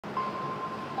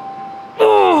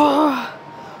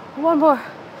One more.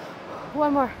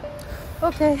 One more.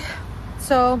 Okay,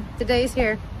 so the day is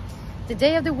here. The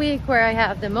day of the week where I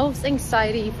have the most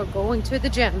anxiety for going to the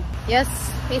gym. Yes,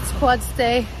 it's quads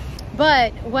day.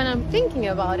 But when I'm thinking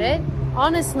about it,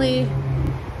 honestly,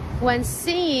 when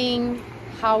seeing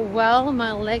how well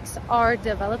my legs are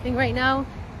developing right now,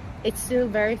 it's still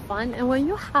very fun. And when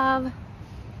you have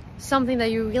something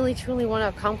that you really truly want to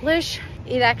accomplish,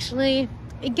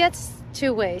 it gets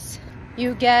two ways.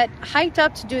 You get hyped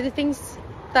up to do the things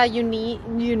that you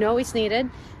know is needed,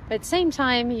 but at the same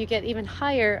time you get even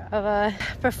higher of a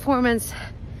performance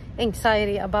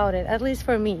anxiety about it, at least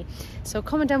for me. So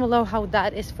comment down below how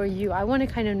that is for you. I want to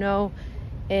kind of know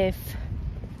if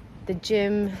the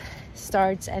gym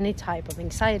starts any type of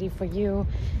anxiety for you,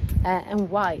 and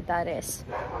why that is,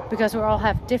 because we all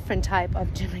have different type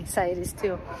of gym anxieties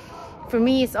too. For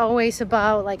me, it's always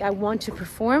about like I want to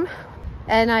perform,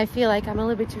 and I feel like I'm a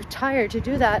little bit too tired to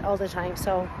do that all the time,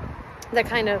 so that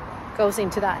kind of goes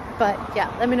into that. But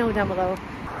yeah, let me know down below,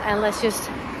 and let's just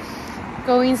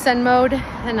go in Zen mode,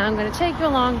 and I'm gonna take you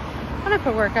along on a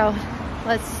pre-workout.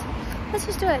 Let's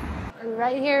just do it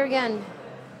right here again.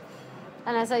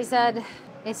 And as I said,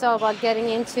 it's all about getting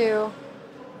into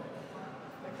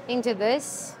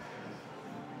this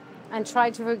and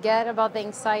try to forget about the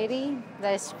anxiety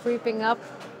that is creeping up.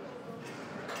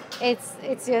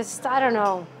 It's just, I don't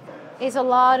know, it's a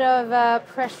lot of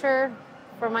pressure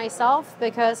for myself,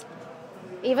 because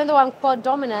even though I'm quad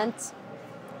dominant,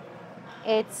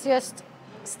 it's just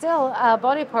still a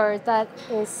body part that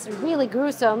is really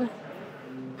gruesome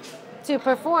to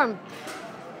perform.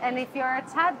 And if you're a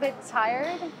tad bit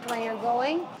tired when you're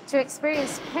going, to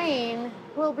experience pain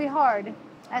will be hard.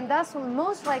 And that's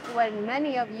most likely when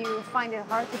many of you find it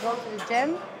hard to go to the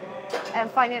gym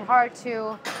and find it hard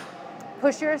to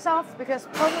push yourself, because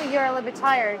probably you're a little bit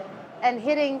tired, and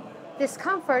hitting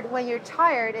discomfort when you're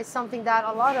tired is something that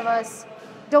a lot of us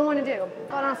don't want to do.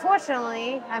 But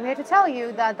unfortunately, I'm here to tell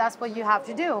you that that's what you have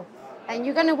to do. And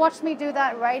you're gonna watch me do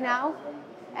that right now,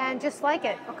 and just like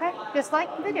it, okay? Just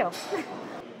like the video.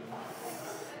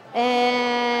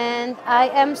 And I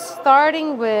am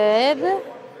starting with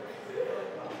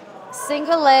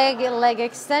single leg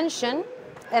extension,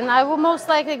 and I will most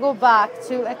likely go back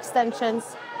to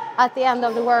extensions at the end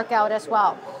of the workout as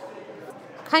well.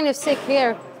 Kind of sick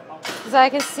here, because I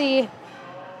can see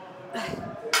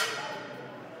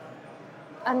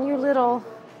a new little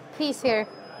piece here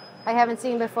I haven't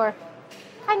seen before.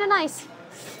 Kind of nice.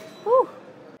 Woo.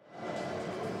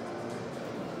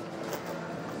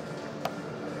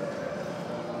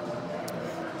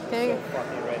 Can you,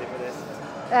 fucking ready for this.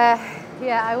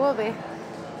 yeah, I will be.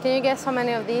 Can you guess how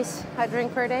many of these I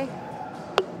drink per day?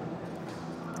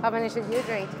 How many should you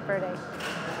drink per day?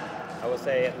 I would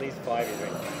say at least 5 you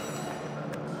drink.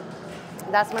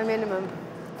 That's my minimum.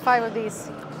 5 of these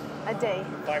a day.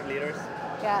 5 liters?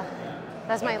 Yeah,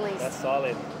 that's my least. That's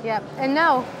solid. Yeah, and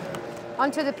now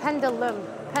onto the pendulum.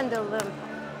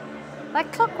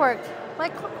 Like clockwork.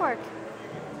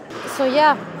 So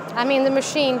yeah, I'm in the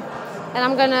machine, and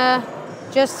I'm gonna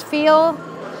just feel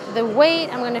the weight.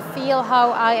 I'm gonna feel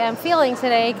how I am feeling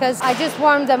today, because I just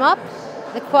warmed them up.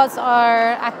 The quads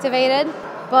are activated,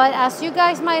 but as you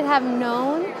guys might have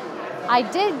known, I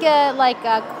did get like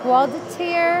a quad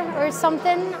tear or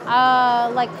something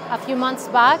like a few months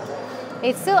back.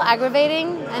 It's still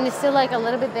aggravating, and it's still like a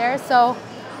little bit there, so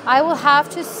I will have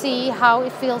to see how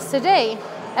it feels today,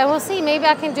 and we'll see. Maybe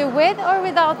I can do with or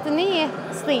without the knee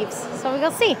sleeves, so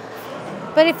we'll see.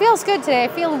 But it feels good today. I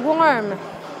feel warm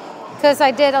because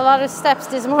I did a lot of steps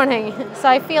this morning, so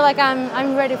I feel like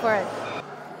I'm ready for it.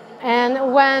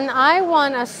 And when I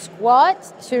want a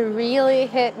squat to really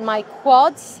hit my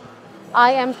quads,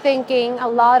 I am thinking a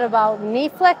lot about knee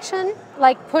flexion,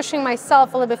 like pushing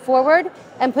myself a little bit forward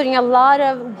and putting a lot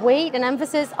of weight and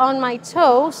emphasis on my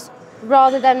toes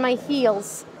rather than my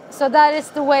heels. So that is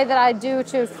the way that I do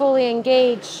to fully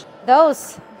engage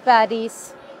those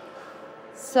baddies.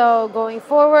 So going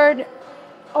forward,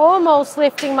 almost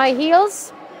lifting my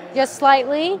heels, just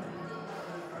slightly.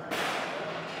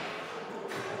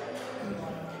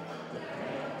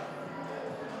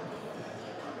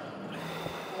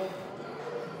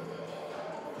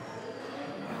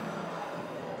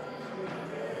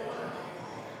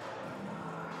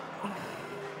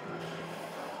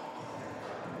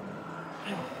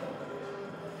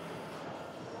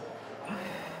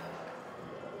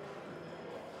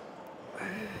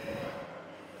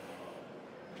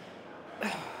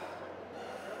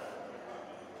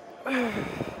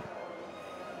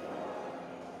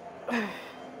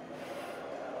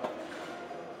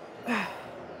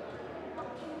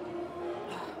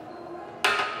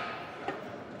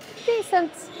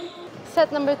 decent.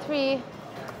 Set number 3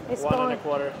 is 1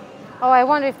 going.1/4. Oh, I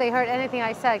wonder if they heard anything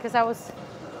I said because I was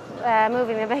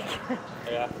moving the mic.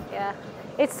 Yeah. Yeah.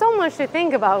 It's so much to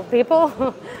think about, people.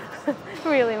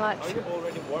 Really much. Are you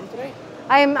already warm today?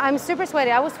 I'm super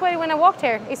sweaty. I was sweaty when I walked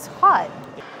here. It's hot.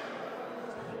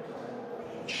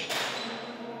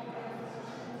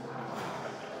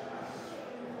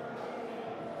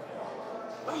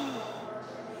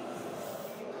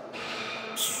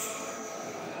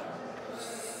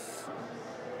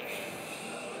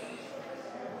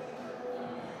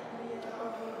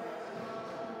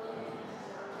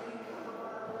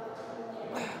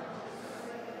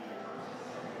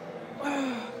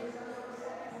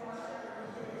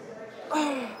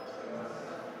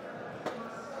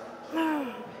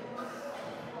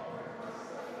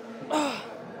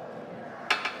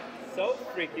 So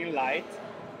freaking light.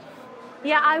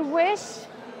 Yeah, I wish.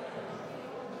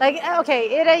 Like, okay,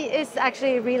 it is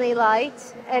actually really light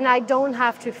and I don't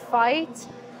have to fight.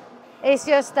 It's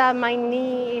just that my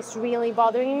knee is really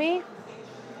bothering me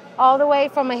all the way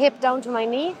from my hip down to my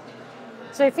knee.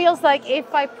 So it feels like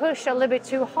if I push a little bit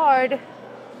too hard,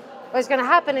 what's going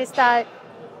to happen is that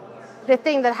the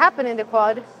thing that happened in the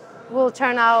quad will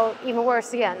turn out even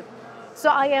worse again. So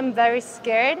I am very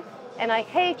scared and I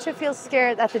hate to feel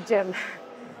scared at the gym.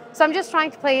 So I'm just trying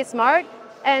to play it smart,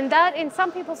 and that in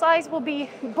some people's eyes will be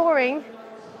boring,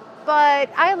 but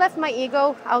I left my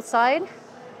ego outside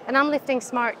and I'm lifting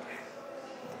smart.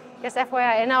 Just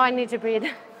FYI, and now I need to breathe.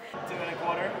 2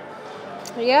 1/4.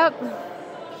 Yep.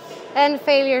 And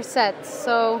failure set.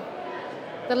 So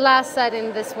the last set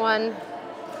in this one.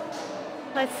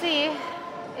 Let's see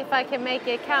if I can make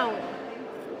it count.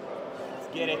 Let's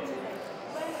get it.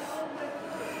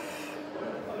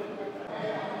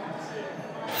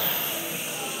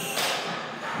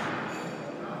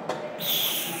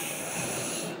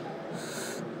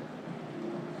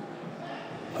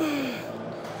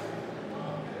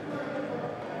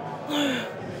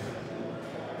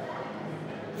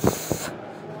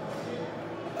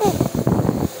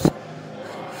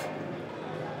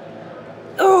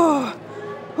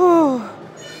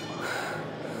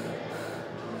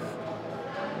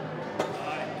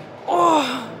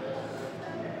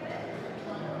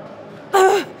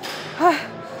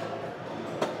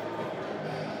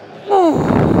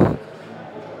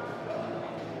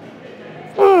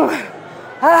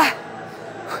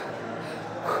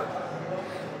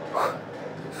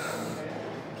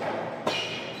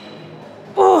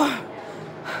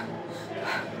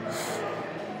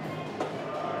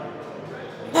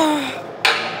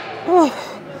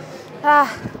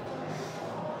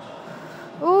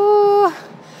 Ooh,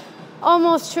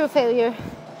 almost true failure.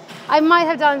 I might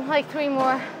have done like 3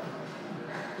 more.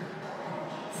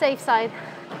 Safe side.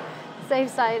 Safe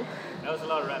side. That was a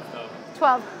lot of reps though.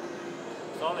 12.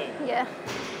 Solid. Yeah.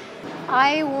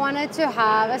 I wanted to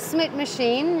have a Smith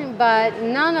machine, but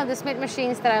none of the Smith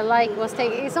machines that I like was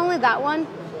taken. It's only that one,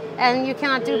 and you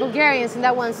cannot do Bulgarians in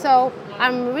that one. So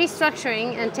I'm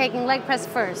restructuring and taking leg press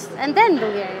first, and then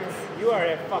Bulgarians. You are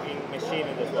a fucking machine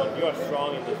in this one. You are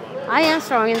strong in this one. I am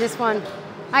strong in this one.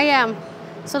 I am.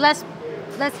 So let's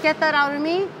get that out of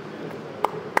me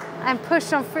and push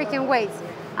some freaking weights.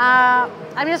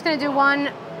 I'm just gonna do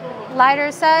one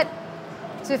lighter set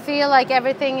to feel like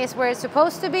everything is where it's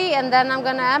supposed to be, and then I'm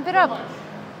gonna amp it up.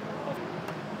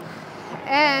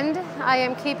 And I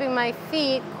am keeping my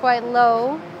feet quite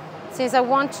low since I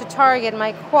want to target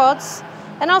my quads,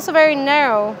 and also very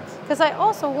narrow because I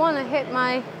also want to hit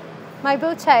my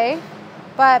butte,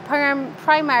 but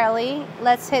primarily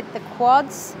let's hit the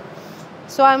quads.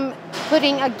 So I'm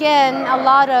putting again a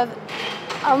lot of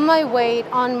my weight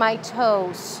on my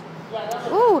toes.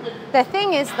 Ooh, the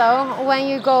thing is though, when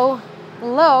you go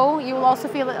low, you will also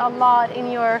feel it a lot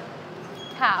in your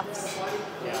calves.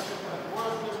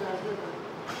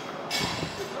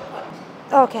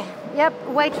 Okay, yep,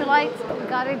 way too light,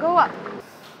 gotta go up.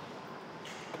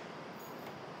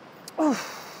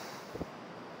 Oof.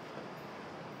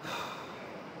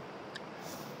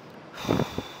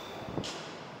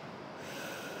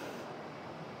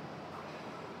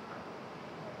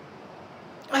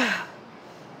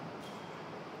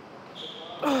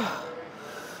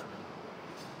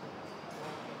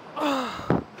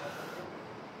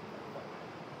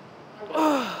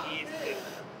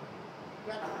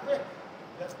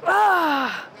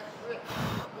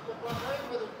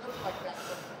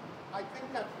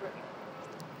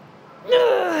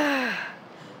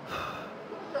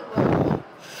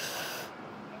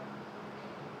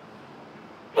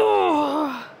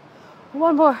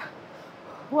 One more.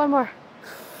 One more.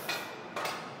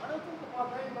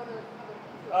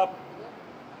 Up.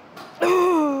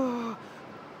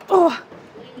 Oh,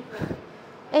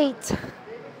 8.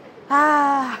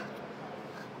 Ah.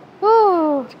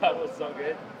 Woo. That was so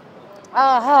good.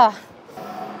 Uh-huh.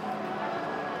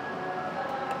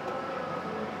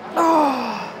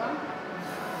 Oh.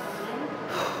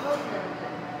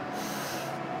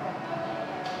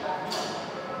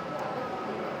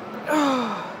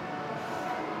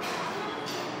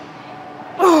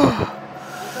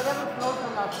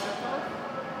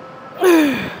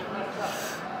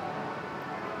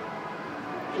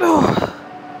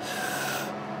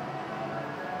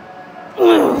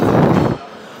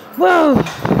 Whoa.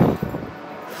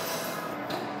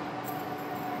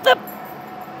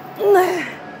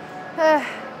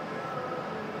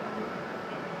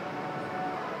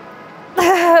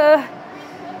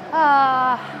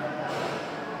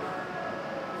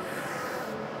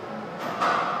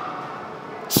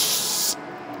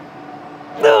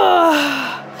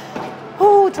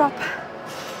 Oh, drop.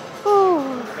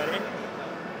 Oh. Ready?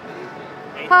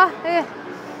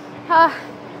 Yeah.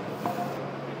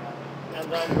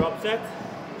 And then drop set.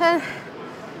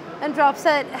 And drop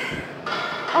set.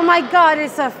 Oh my God,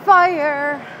 it's a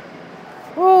fire.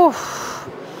 Oh.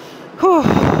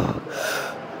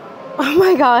 Oh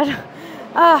my God.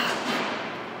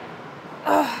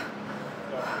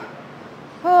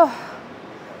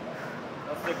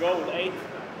 What's the goal? 8?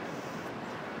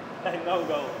 No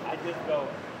goal. I just go.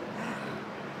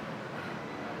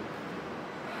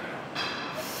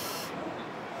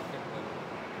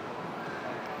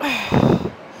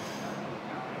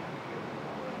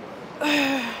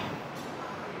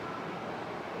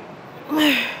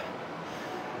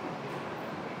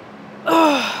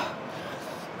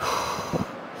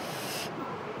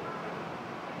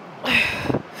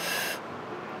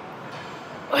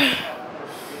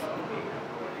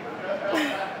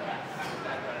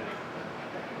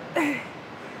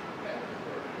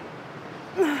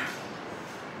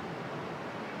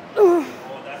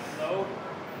 Oh, that's low.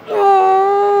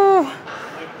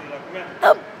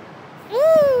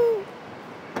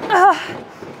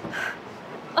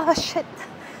 Oh shit.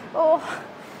 Oh.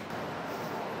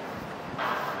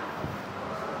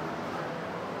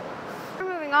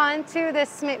 We're moving on to the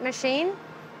Smith machine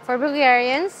for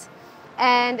Bulgarians,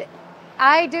 and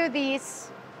I do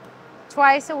these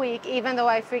twice a week, even though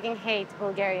I freaking hate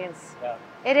Bulgarians. Yeah.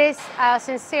 It is a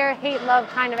sincere hate-love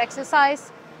kind of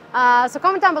exercise. So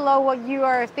comment down below what you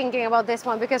are thinking about this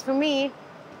one, because for me,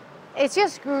 it's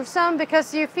just gruesome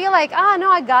because you feel like,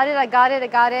 no, I got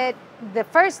it, the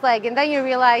first leg, and then you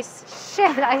realize,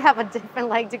 shit, I have a different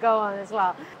leg to go on as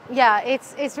well. Yeah,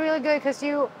 it's really good because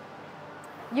you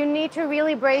need to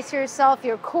really brace yourself,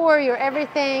 your core, your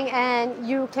everything, and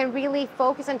you can really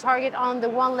focus and target on the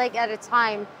one leg at a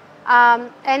time.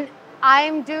 And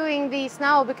I'm doing these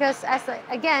now because,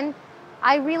 again,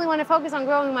 I really want to focus on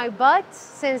growing my butt,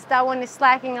 since that one is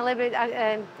slacking a little bit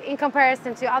in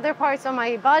comparison to other parts of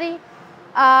my body.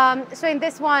 So in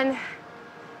this one,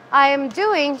 I am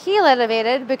doing heel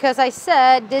elevated because I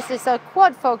said this is a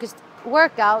quad focused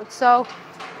workout. So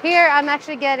here I'm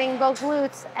actually getting both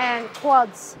glutes and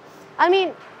quads. I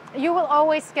mean, you will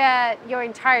always get your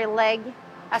entire leg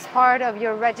as part of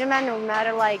your regimen, no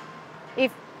matter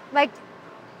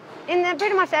in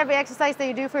pretty much every exercise that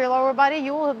you do for your lower body,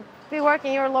 you will be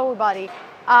working your lower body.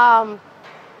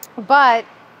 But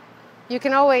you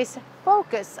can always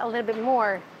focus a little bit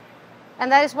more.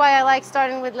 And that is why I like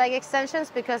starting with leg extensions,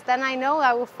 because then I know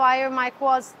I will fire my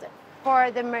quads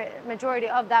for the majority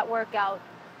of that workout.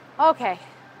 Okay.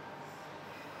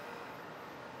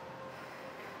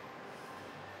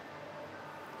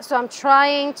 So I'm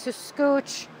trying to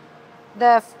scooch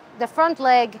the front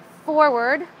leg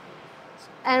forward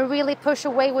and really push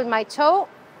away with my toe.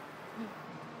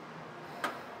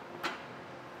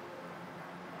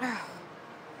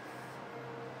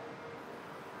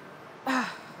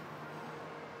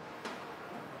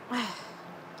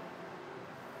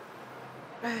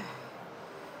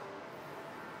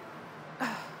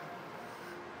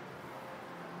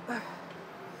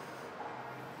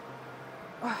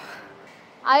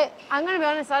 I'm gonna be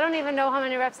honest, I don't even know how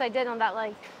many reps I did on that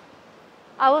leg.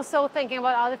 I was so thinking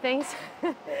about other things.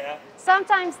 Yeah.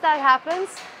 Sometimes that happens,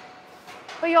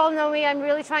 but you all know me, I'm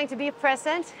really trying to be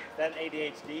present. Then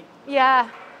ADHD? Yeah,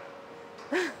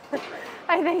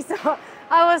 I think so.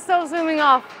 I was so zooming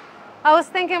off. I was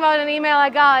thinking about an email I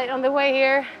got on the way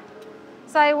here.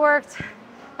 So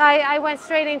I went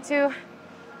straight into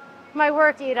my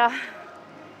work, Ida.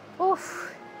 Oof.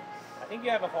 I think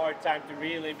you have a hard time to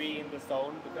really be in the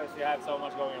zone because you have so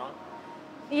much going on.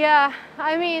 Yeah,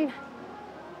 I mean,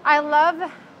 I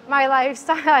love my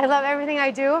lifestyle. I love everything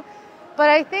I do. But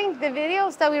I think the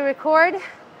videos that we record,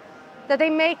 that they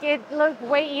make it look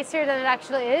way easier than it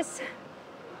actually is.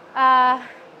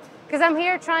 Because I'm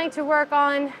here trying to work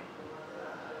on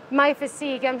my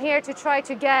physique. I'm here to try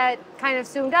to get kind of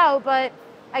zoomed out, but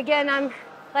again, I'm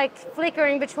like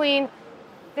flickering between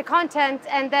the content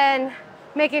and then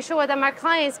making sure that my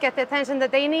clients get the attention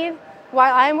that they need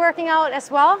while I'm working out as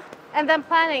well, and then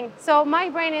planning. So my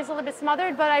brain is a little bit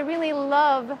smothered, but I really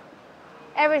love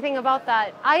everything about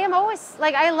that. I am always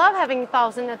like, I love having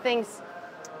thousands of things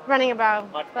running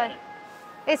about, but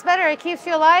it's better. It keeps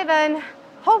you alive and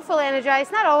hopefully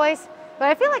energized. Not always, but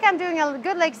I feel like I'm doing a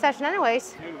good leg session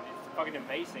anyways. Dude, it's fucking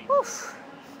amazing. Oof.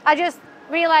 I just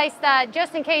realized that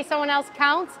just in case someone else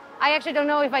counts, I actually don't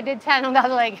know if I did 10 on the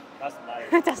other leg. Doesn't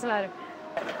matter. It doesn't matter.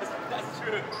 That's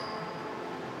true.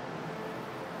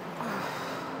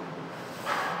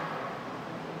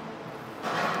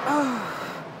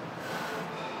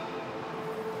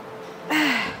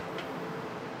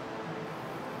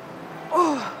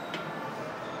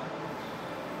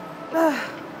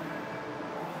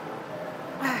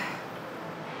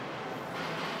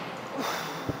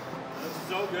 Looks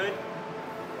so good.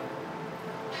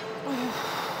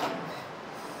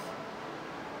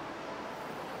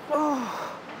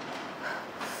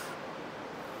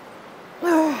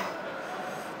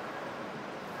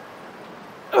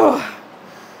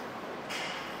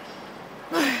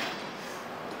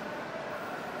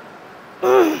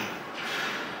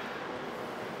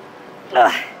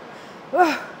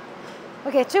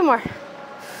 Okay, 2 more.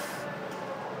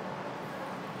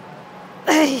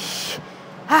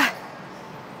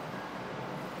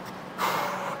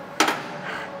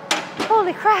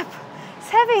 Holy crap, it's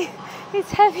heavy,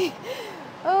 it's heavy.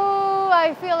 Oh,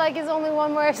 I feel like it's only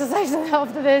 1 more exercise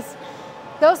after this.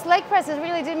 Those leg presses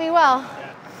really did me well.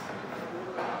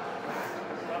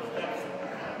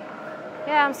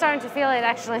 Yeah, I'm starting to feel it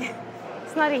actually.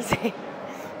 It's not easy,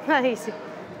 not easy.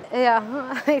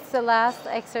 Yeah, it's the last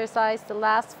exercise, the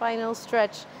last final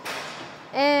stretch.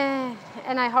 And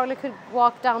I hardly could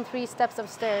walk down 3 steps of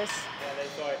stairs. Yeah, they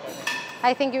saw it,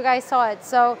 I think you guys saw it.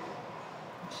 So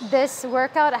this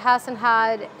workout hasn't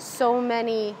had so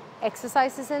many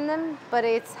exercises in them, but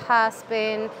it has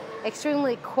been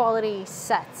extremely quality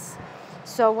sets.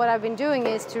 So what I've been doing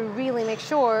is to really make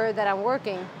sure that I'm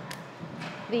working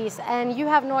these, and you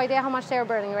have no idea how much they're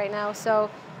burning right now. So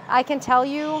I can tell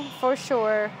you for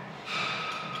sure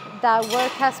that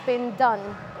work has been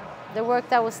done, the work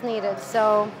that was needed.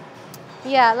 So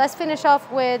yeah, let's finish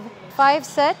off with 5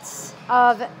 sets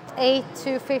of 8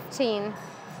 to 15.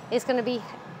 It's going to be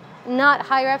not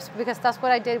high reps because that's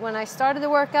what I did when I started the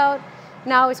workout.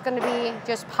 Now it's going to be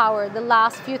just power, the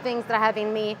last few things that I have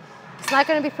in me. It's not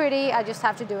going to be pretty, I just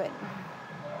have to do it.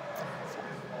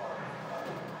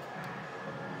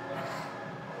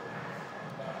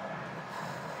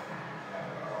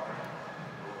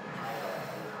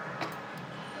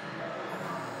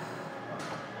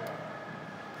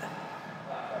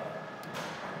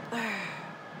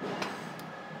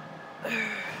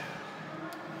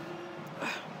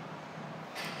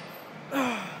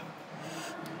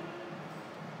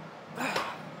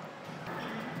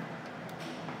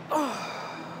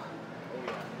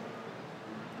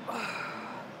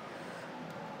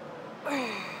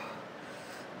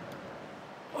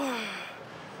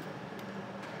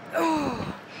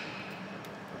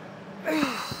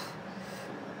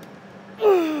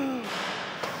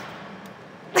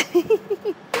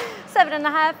 Seven and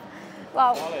a half.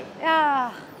 Wow.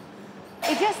 Yeah.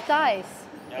 It just dies.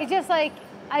 Yeah. It just like,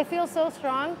 I feel so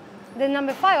strong. The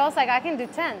number 5, I was like, I can do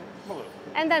 10.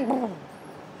 And then boom.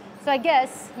 So I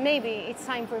guess maybe it's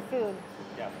time for food.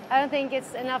 Yeah. I don't think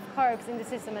it's enough carbs in the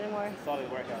system anymore.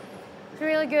 Solid workout. It's a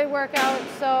really good workout.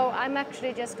 So I'm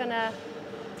actually just gonna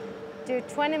do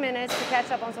 20 minutes to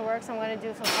catch up on some work. So I'm gonna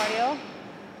do some cardio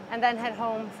and then head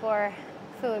home for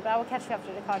food. But I will catch you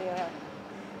after the cardio here.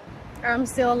 I'm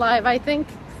still alive, I think.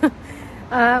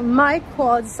 My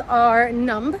quads are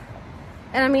numb.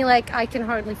 And I mean, like, I can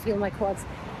hardly feel my quads.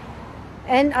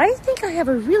 And I think I have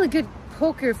a really good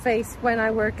poker face when I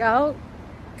work out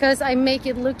because I make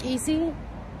it look easy.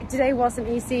 Today wasn't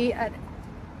easy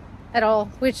at all,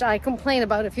 which I complained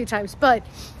about a few times. But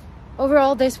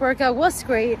overall, this workout was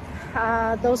great.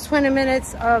 Those 20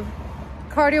 minutes of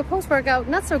cardio post-workout,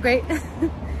 not so great.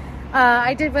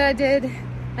 I did what I did.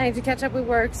 I need to catch up with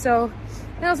work, so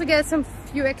and also get some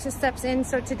few extra steps in.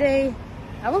 So today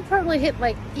I will probably hit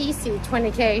like easy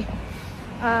 20k.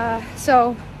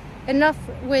 So enough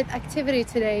with activity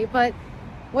today. But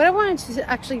what I wanted to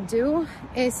actually do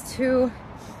is to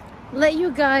let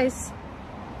you guys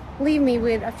leave me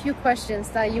with a few questions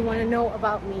that you want to know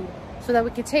about me, so that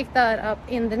we can take that up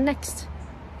in the next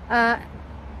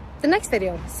the next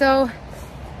video. So,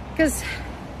 because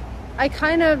I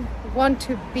kind of want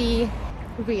to be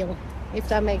real, if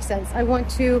that makes sense. I want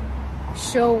to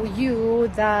show you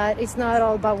that it's not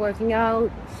all about working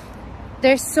out.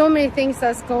 There's so many things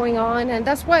that's going on, and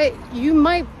that's why you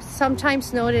might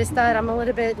sometimes notice that I'm a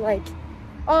little bit like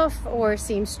off or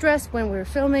seem stressed when we're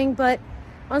filming, but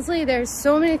honestly there's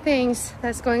so many things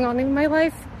that's going on in my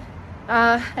life,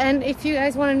 and if you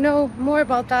guys want to know more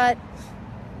about that,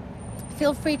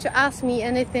 feel free to ask me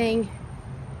anything,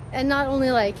 and not only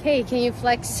like, hey, can you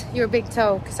flex your big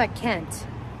toe, because I can't.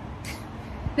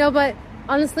 No, but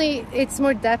honestly it's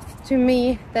more depth to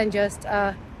me than just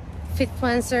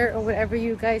fitfluencer or whatever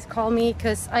you guys call me,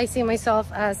 because I see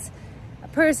myself as a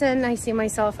person, I see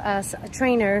myself as a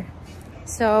trainer.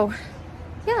 So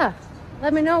yeah,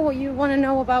 let me know what you want to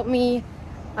know about me.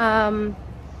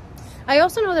 I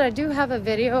also know that I do have a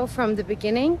video from the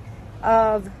beginning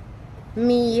of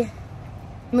me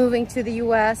moving to the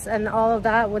US and all of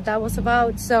that, what that was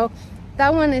about. So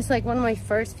that one is like one of my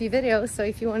first few videos, so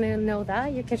if you want to know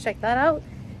that, you can check that out.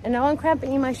 And now I'm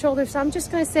cramping in my shoulder, so I'm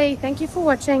just gonna say thank you for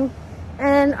watching,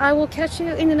 and I will catch you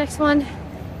in the next one.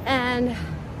 And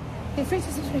feel free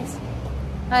to subscribe.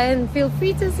 And feel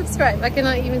free to subscribe. I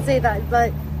cannot even say that,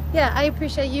 but yeah, I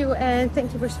appreciate you and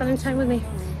thank you for spending time with me.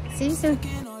 See you soon.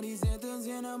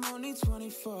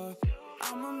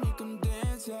 I'ma make 'em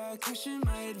dance, yeah, cushion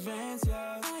my advance,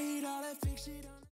 yeah. I hate all that fake shit.